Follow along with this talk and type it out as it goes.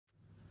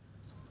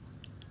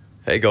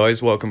Hey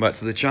guys, welcome back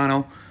to the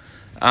channel.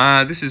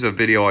 This is a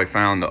video I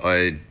found that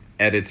I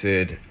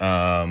edited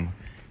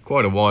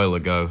quite a while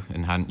ago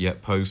and hadn't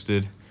yet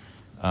posted.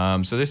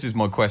 So this is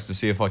my quest to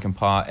see if I can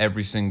par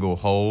every single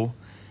hole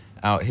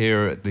out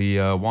here at the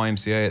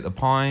YMCA at the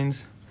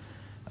Pines.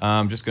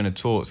 I'm just going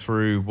to talk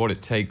through what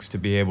it takes to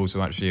be able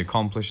to actually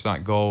accomplish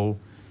that goal.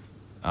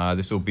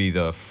 This will be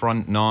the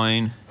front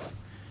nine.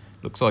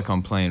 Looks like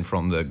I'm playing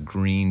from the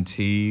green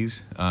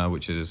tees,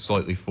 which is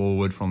slightly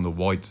forward from the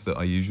whites that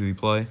I usually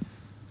play.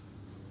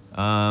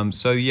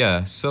 So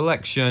yeah,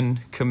 selection,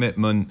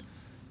 commitment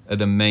are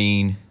the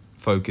main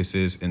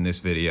focuses in this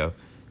video.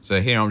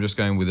 So here I'm just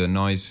going with a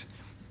nice,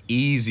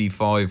 easy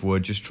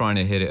 5-wood, just trying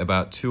to hit it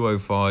about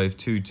 205,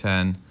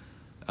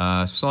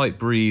 210, slight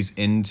breeze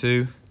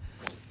into.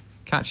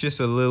 Catch this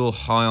a little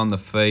high on the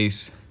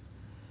face,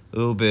 a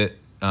little bit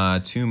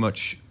too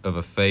much of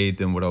a fade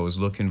than what I was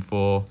looking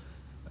for.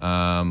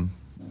 And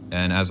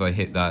as I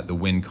hit that, the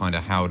wind kind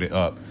of held it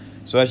up.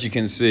 So as you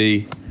can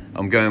see,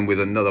 I'm going with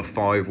another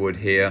 5-wood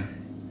here.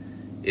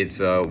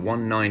 It's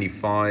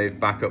 195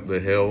 back up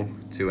the hill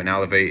to an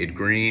elevated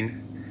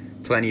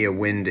green, plenty of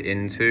wind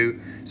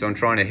into. So I'm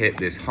trying to hit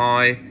this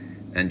high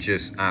and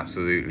just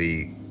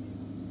absolutely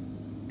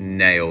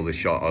nail the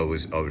shot I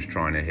was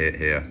trying to hit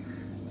here.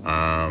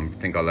 I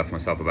think I left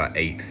myself about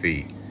 8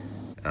 feet.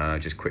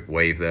 Just quick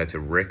wave there to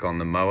Rick on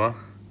the mower.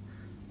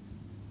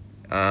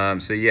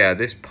 So yeah,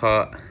 this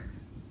putt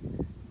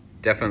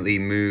definitely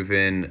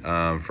moving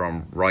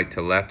from right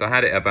to left. I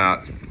had it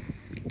about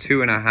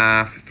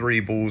 2.5, 3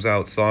 balls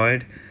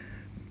outside.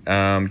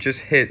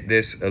 Just hit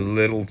this a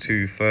little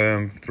too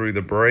firm through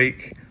the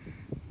break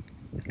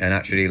and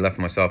actually left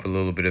myself a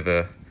little bit of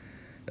a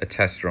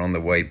tester on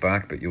the way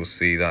back, but you'll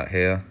see that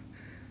here.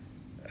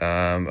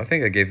 I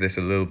think I gave this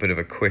a little bit of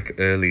a quick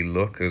early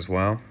look as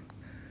well.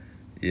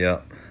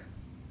 Yeah,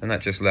 and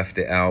that just left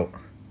it out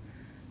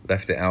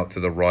to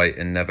the right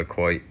and never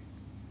quite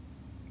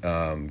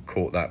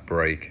caught that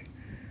break.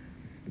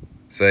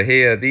 So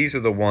here, these are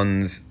the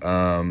ones,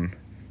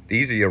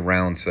 these are your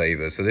round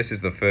savers. So this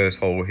is the first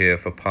hole here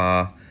for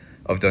par.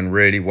 I've done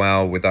really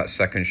well with that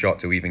second shot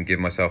to even give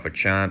myself a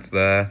chance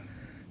there.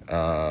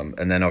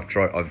 And then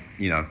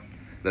you know,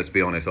 let's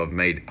be honest, I've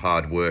made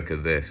hard work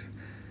of this.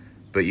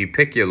 But you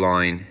pick your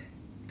line.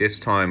 This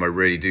time I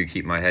really do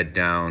keep my head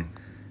down,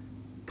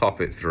 pop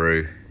it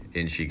through,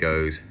 in she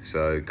goes.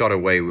 So got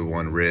away with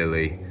one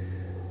really.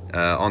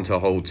 Onto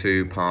hole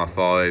 2, par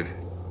 5.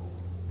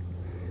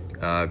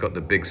 Got the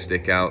big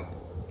stick out.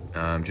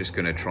 I'm just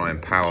going to try and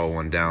power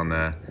one down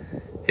there.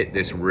 Hit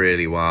this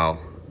really well.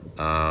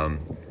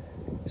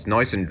 It's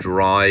nice and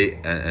dry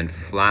and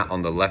flat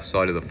on the left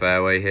side of the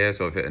fairway here.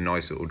 So I've hit a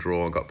nice little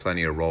draw. Got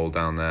plenty of roll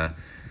down there.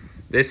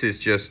 This is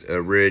just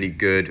a really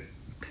good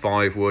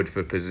 5-wood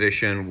for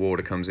position.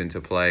 Water comes into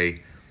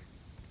play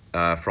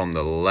from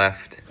the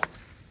left.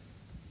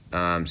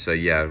 So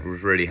yeah, I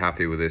was really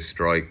happy with this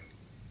strike.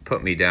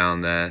 Put me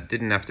down there.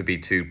 Didn't have to be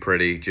too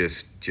pretty.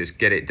 Just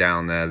get it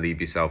down there. Leave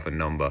yourself a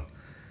number.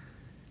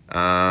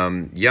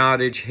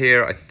 Yardage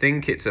here, I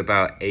think it's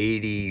about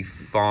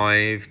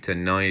 85 to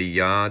 90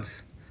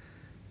 yards.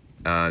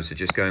 So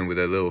just going with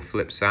a little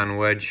flip sand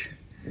wedge.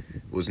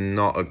 Was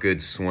not a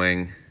good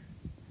swing.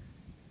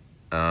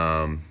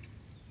 Looked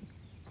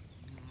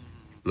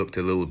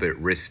a little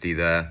bit wristy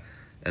there.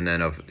 And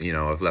then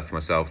I've left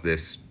myself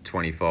this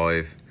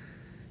 25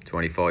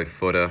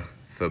 footer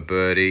for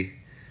birdie.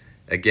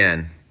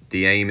 Again,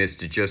 the aim is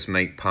to just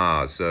make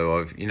pars. So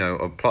I've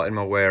plotted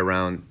my way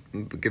around,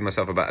 give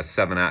myself about a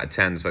 7 out of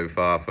 10 so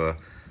far for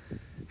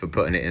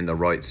putting it in the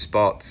right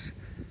spots.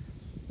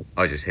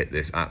 I just hit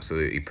this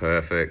absolutely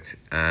perfect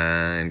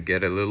and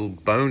get a little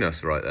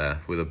bonus right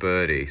there with a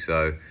birdie.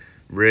 So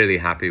really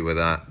happy with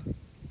that.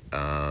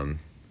 But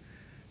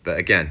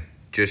again,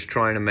 just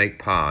trying to make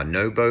par.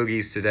 No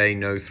bogeys today,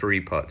 no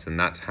 3 putts, and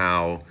that's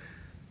how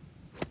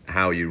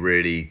you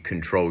really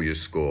control your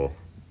score.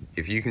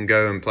 If you can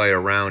go and play a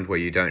round where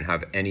you don't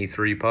have any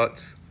 3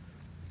 putts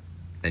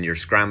and you're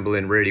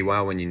scrambling really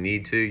well when you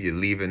need to, you're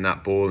leaving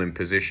that ball in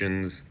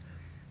positions,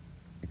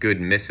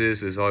 good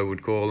misses as I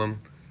would call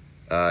them,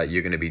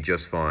 you're going to be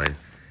just fine.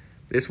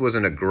 This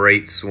wasn't a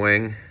great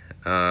swing.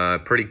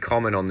 Pretty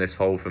common on this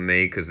hole for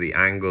me because the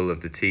angle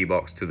of the tee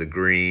box to the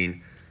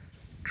green,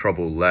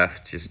 trouble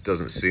left, just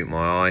doesn't suit my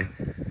eye.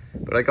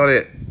 But I got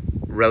it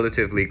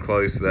relatively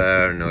close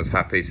there and I was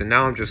happy. So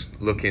now I'm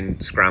just looking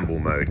scramble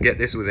mode. Get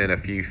this within a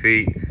few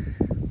feet.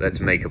 Let's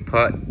make a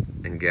putt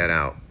and get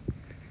out.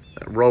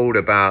 That rolled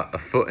about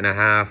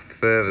 1.5 feet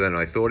further than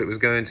I thought it was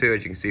going to.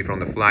 As you can see from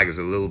the flag, it was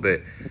a little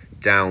bit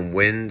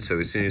downwind. So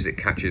as soon as it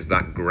catches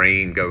that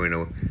grain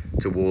going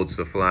towards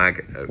the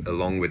flag,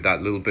 along with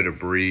that little bit of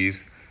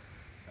breeze,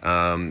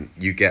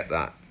 you get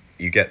that.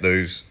 You get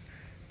those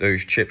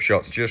chip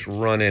shots just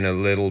running a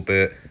little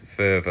bit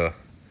further.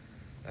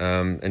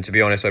 And to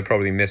be honest, I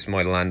probably missed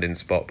my landing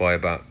spot by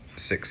about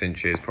 6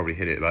 inches, probably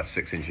hit it about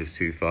 6 inches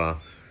too far.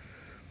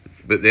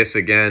 But this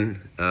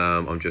again,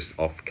 I'm just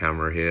off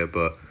camera here,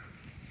 but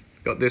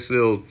got this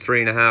little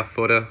 3.5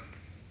 footer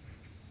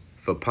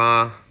for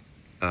par.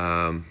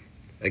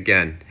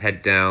 again,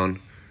 head down,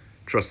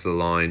 trust the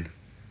line,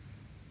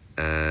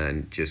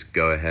 and just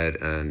go ahead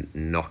and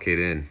knock it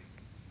in.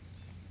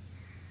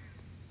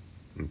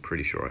 I'm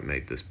pretty sure I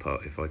made this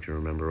putt, if I can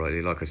remember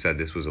rightly. Like I said,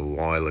 this was a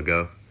while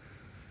ago.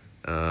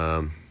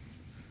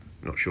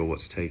 Not sure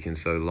what's taking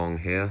so long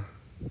here.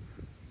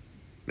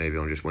 Maybe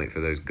I'm just waiting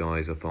for those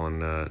guys up on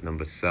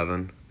number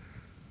 7.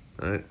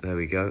 Oh, there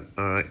we go.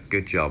 All right,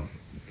 good job.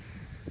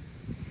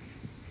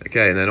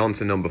 Okay, and then on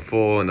to number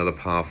 4, another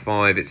par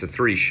 5. It's a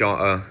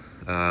 3-shotter.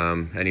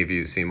 Any of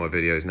you who've seen my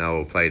videos now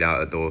or played out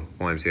at the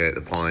YMCA at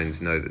the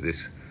Pines know that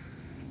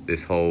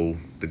this hole,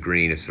 the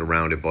green, is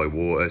surrounded by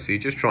water. So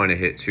you're just trying to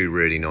hit 2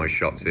 really nice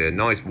shots here.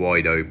 Nice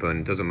wide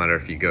open. Doesn't matter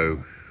if you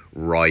go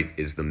right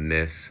is the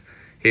miss.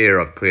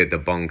 Here I've cleared the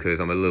bunkers.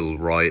 I'm a little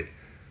right.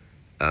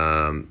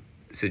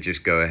 So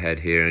just go ahead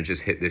here and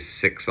just hit this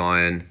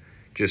 6-iron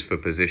just for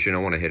position. I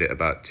want to hit it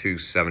about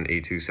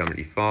 270,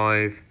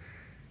 275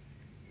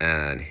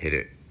 and hit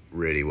it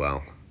really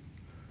well.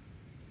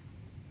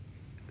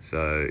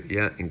 So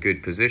yeah, in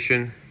good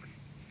position.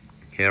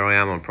 Here I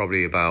am, I'm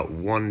probably about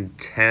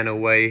 110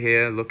 away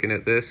here looking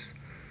at this.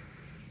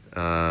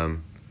 So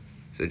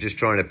just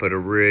trying to put a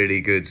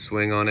really good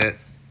swing on it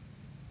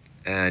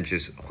and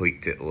just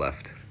hoiked it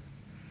left.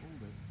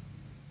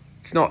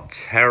 It's not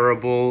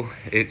terrible.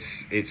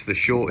 It's the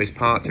shortest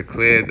part to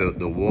clear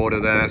the water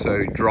there.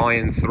 So dry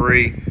in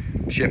 3,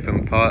 chip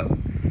and putt.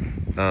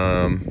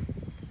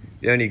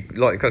 You only,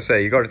 like I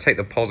say, you got to take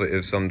the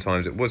positives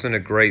sometimes. It wasn't a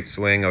great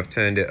swing. I've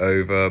turned it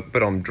over,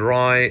 but I'm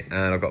dry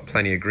and I've got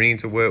plenty of green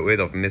to work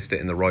with. I've missed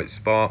it in the right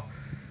spot.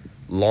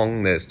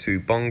 Long, there's 2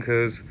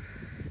 bunkers.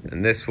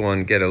 And this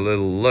one, get a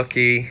little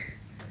lucky.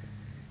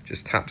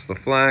 Just taps the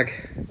flag.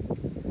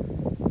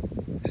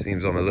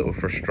 Seems I'm a little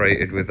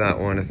frustrated with that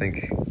one. I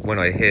think when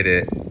I hit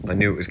it, I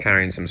knew it was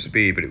carrying some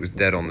speed, but it was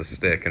dead on the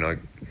stick, and I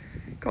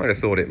kind of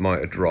thought it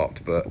might have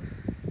dropped. But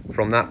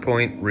from that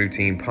point,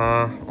 routine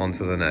par, on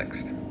to the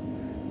next.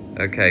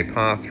 Okay,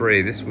 par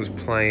 3. This was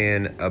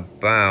playing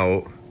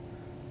about...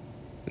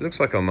 It looks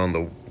like I'm on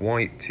the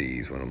white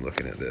tees when I'm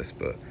looking at this,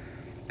 but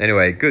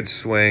anyway, good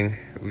swing.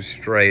 It was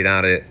straight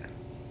at it.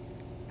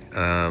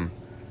 I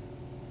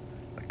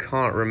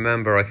can't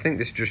remember. I think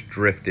this just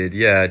drifted.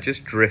 Yeah,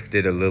 just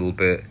drifted a little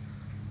bit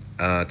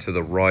to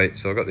the right.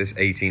 So I got this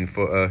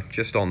 18-footer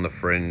just on the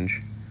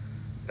fringe.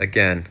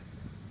 Again,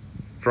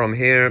 from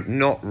here,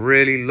 not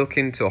really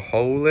looking to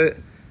hole it.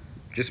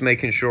 Just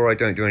making sure I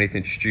don't do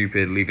anything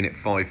stupid, leaving it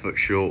 5 foot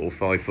short or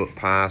 5 foot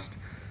past.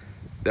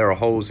 There are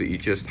holes that you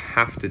just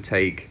have to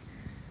take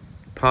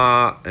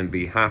par and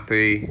be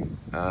happy.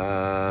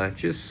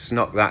 Just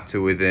snuck that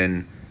to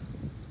within,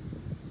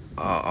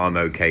 I'm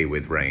okay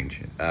with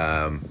range.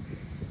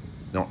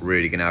 Not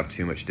really going to have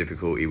too much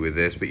difficulty with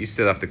this, but you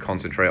still have to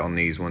concentrate on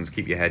these ones.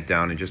 Keep your head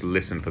down and just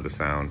listen for the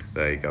sound.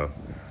 There you go.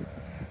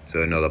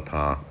 So another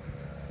par.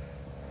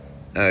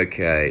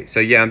 Okay, so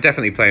yeah, I'm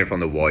definitely playing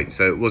from the whites.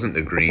 So it wasn't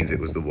the greens, it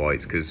was the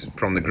whites. Because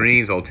from the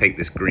greens, I'll take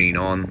this green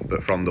on.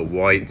 But from the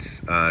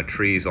whites,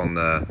 trees on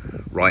the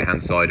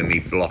right-hand side of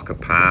me block a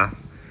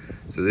path.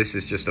 So this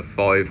is just a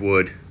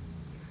 5-wood.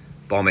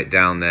 Bomb it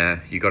down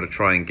there. You got to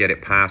try and get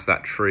it past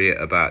that tree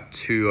at about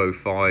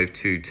 205,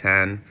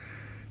 210.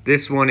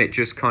 This one, it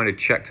just kind of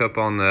checked up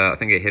on the... I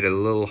think it hit a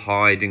little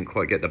high, didn't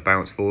quite get the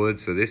bounce forward.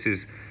 So this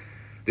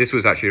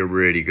was actually a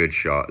really good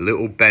shot.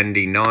 Little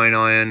bendy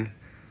 9-iron.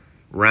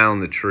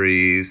 Round the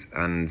trees,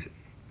 and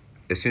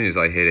as soon as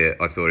I hit it,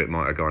 I thought it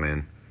might have gone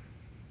in.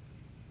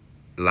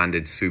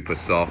 Landed super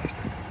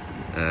soft,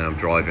 and I'm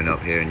driving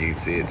up here, and you can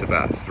see it's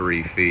about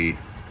 3 feet.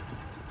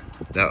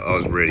 I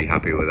was really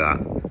happy with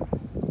that.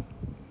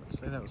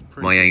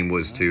 My aim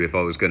was to, if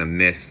I was going to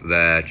miss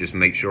there, just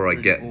make sure I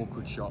get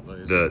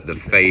the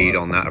fade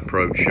on that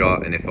approach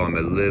shot, and if I'm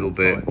a little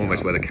bit,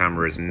 almost where the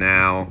camera is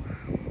now,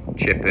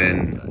 chip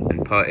in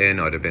and putt in,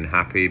 I'd have been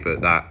happy,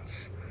 but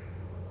that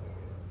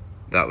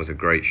was a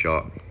great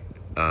shot.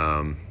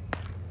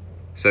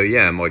 So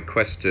yeah, my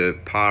quest to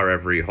par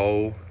every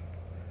hole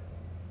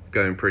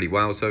going pretty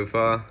well so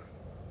far.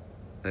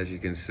 As you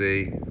can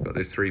see, got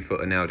this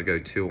 3-footer now to go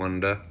 2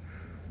 under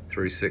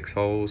through 6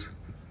 holes.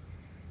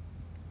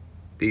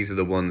 These are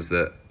the ones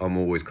that I'm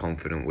always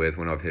confident with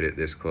when I've hit it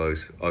this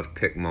close. I've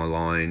picked my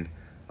line.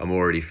 I'm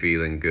already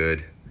feeling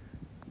good.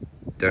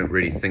 Don't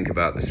really think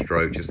about the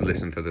stroke, just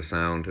listen for the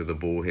sound of the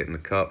ball hitting the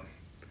cup.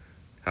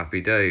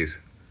 Happy days.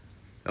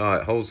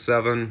 Alright, hole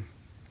 7.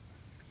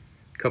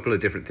 Couple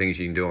of different things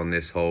you can do on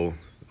this hole.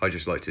 I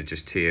just like to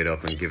just tee it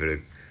up and give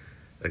it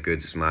a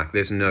good smack.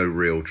 There's no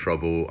real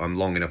trouble. I'm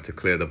long enough to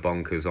clear the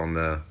bunkers on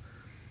the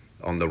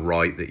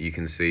right that you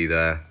can see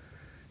there.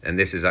 And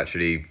this is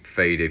actually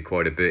faded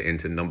quite a bit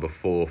into number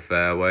 4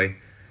 fairway.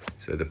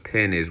 So the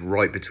pin is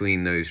right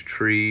between those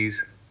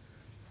trees.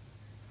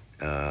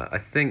 I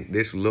think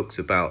this looks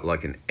about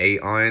like an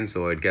 8-iron,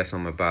 so I'd guess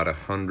I'm about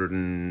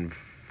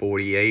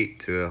 148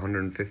 to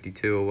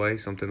 152 away,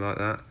 something like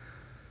that.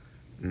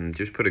 And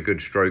just put a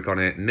good stroke on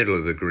it, middle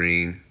of the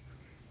green.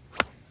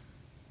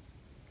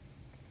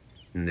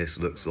 And this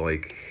looks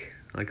like,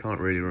 I can't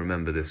really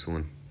remember this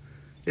one.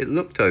 It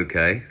looked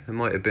okay. It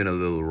might have been a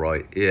little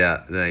right.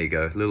 Yeah, there you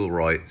go, a little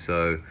right.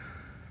 So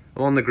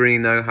I'm on the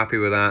green though, happy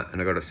with that,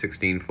 and I got a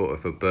 16-footer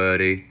for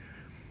birdie.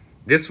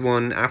 This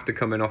one, after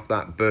coming off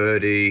that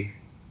birdie,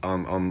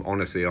 I'm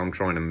honestly, I'm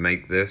trying to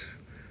make this.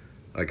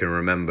 I can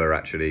remember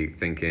actually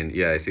thinking,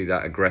 yeah, see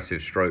that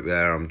aggressive stroke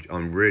there.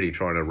 I'm really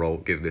trying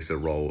to give this a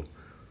roll,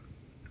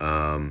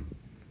 and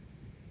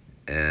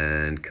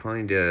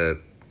kind of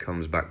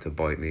comes back to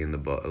bite me in the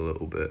butt a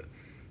little bit.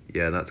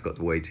 Yeah, that's got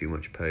way too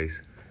much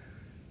pace.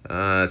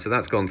 So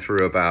that's gone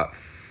through about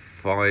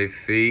 5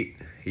 feet.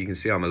 You can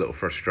see I'm a little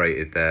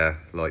frustrated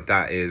there. Like,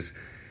 that is,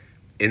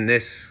 in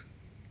this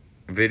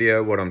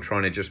video, what I'm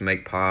trying to just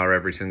make par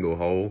every single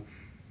hole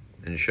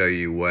and show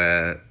you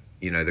where,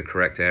 you know, the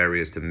correct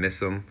areas to miss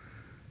them.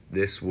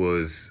 That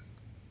was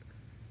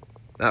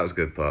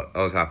good putt.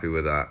 I was happy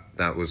with that.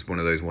 That was one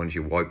of those ones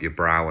you wipe your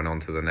brow and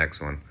onto the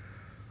next one.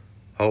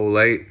 Hole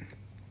 8,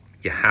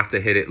 you have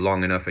to hit it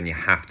long enough and you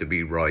have to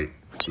be right.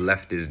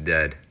 Left is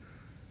dead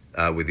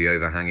with the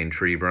overhanging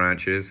tree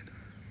branches.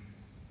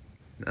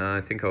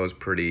 I think I was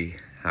pretty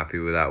happy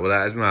with that.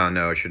 Well,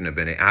 no, I shouldn't have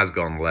been. It has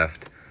gone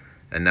left,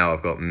 and now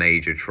I've got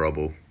major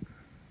trouble.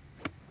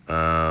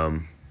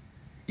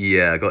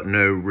 Yeah, I got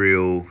no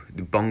real...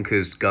 The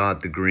bunkers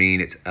guard the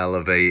green, it's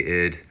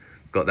elevated,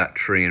 got that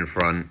tree in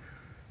front.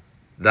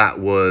 That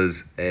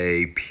was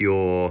a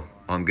pure,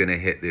 I'm going to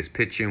hit this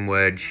pitching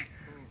wedge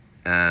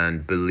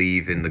and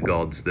believe in the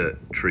gods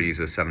that trees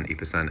are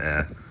 70%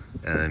 air.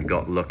 And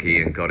got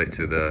lucky and got it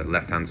to the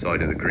left-hand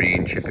side of the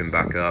green, chipping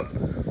back up.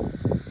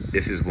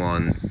 This is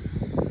one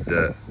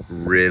that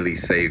really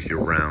saves your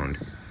round.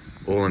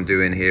 All I'm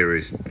doing here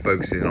is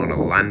focusing on a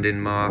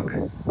landing mark.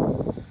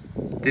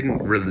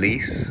 Didn't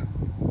release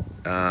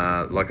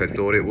like I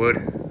thought it would.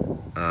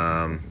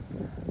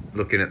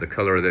 Looking at the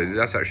color of those,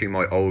 that's actually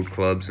my old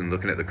clubs, and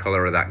looking at the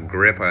color of that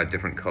grip, I had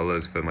different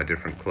colors for my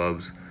different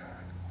clubs.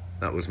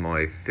 That was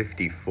my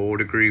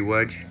 54-degree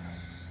wedge.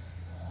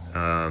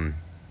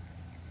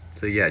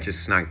 So yeah,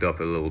 just snagged up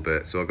a little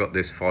bit. So I got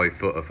this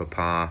 5-footer for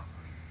par.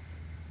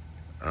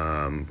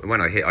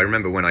 I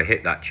remember when I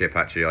hit that chip,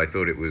 actually, I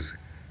thought it was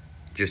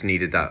just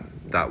needed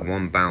that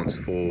one bounce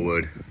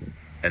forward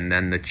and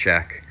then the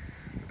check.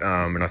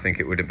 And I think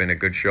it would have been a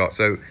good shot.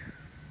 So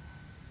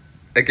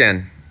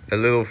again, a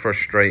little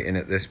frustrating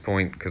at this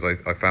point because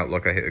I felt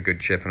like I hit a good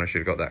chip and I should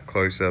have got that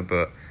closer,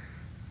 but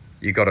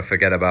you got to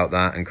forget about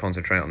that and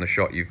concentrate on the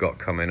shot you've got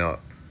coming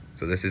up.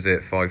 So this is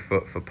it, 5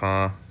 foot for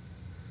par.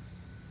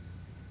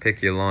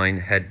 Pick your line,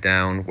 head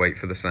down, wait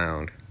for the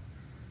sound.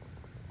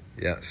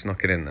 Yeah,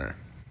 snuck it in there.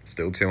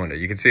 Still 2 under.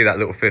 You can see that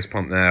little fist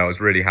pump there. I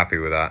was really happy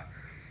with that.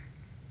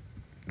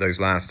 Those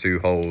last 2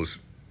 holes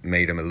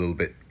made them a little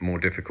bit more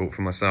difficult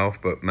for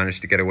myself, but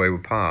managed to get away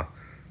with par.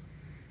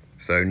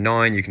 So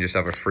 9, you can just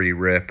have a free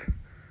rip,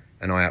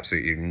 and I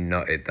absolutely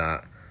nutted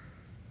that.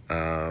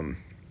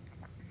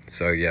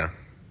 So yeah,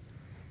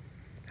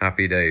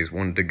 happy days.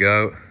 1 to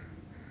go.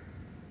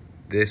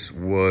 This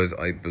was,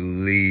 I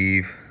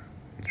believe,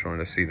 I'm trying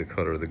to see the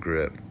color of the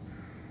grip,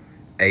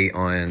 8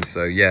 iron.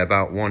 So yeah,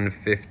 about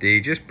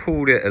 150. Just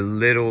pulled it a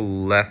little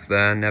left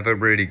there. Never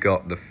really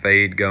got the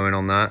fade going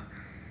on that.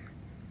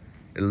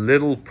 A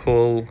little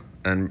pull,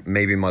 and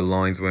maybe my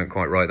lines weren't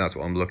quite right. That's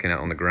what I'm looking at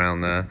on the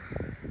ground there.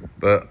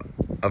 But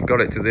I've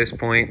got it to this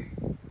point.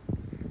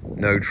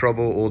 No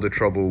trouble. All the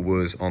trouble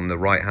was on the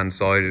right-hand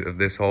side of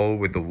this hole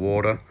with the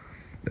water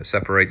that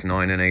separates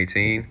 9 and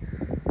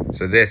 18.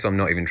 So this, I'm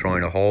not even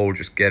trying to hold.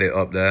 Just get it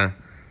up there.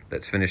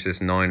 Let's finish this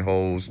 9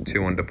 holes,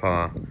 2 under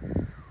par.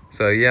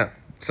 So yeah,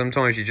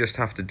 sometimes you just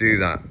have to do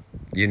that.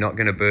 You're not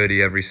going to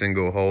birdie every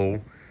single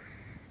hole.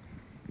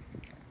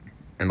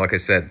 And like I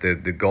said,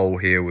 the goal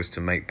here was to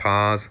make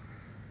pars.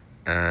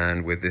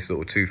 And with this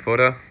little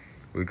 2-footer,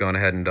 we've gone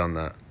ahead and done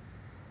that.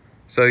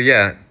 So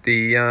yeah,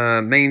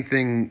 the main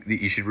thing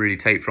that you should really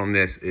take from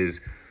this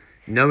is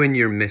knowing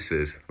your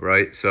misses,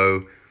 right?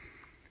 So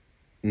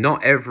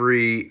not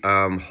every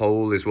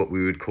hole is what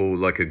we would call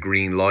like a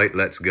green light,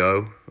 let's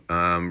go,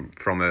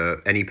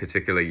 from any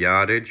particular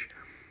yardage.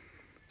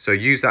 So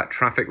use that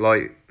traffic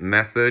light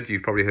method.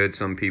 You've probably heard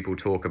some people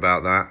talk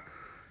about that.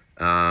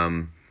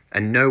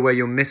 And know where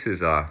your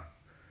misses are.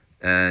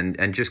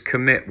 And just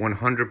commit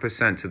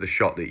 100% to the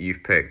shot that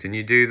you've picked. And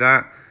you do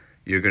that,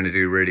 you're going to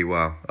do really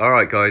well. All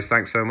right, guys,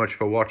 thanks so much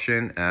for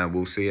watching, and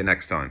we'll see you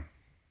next time.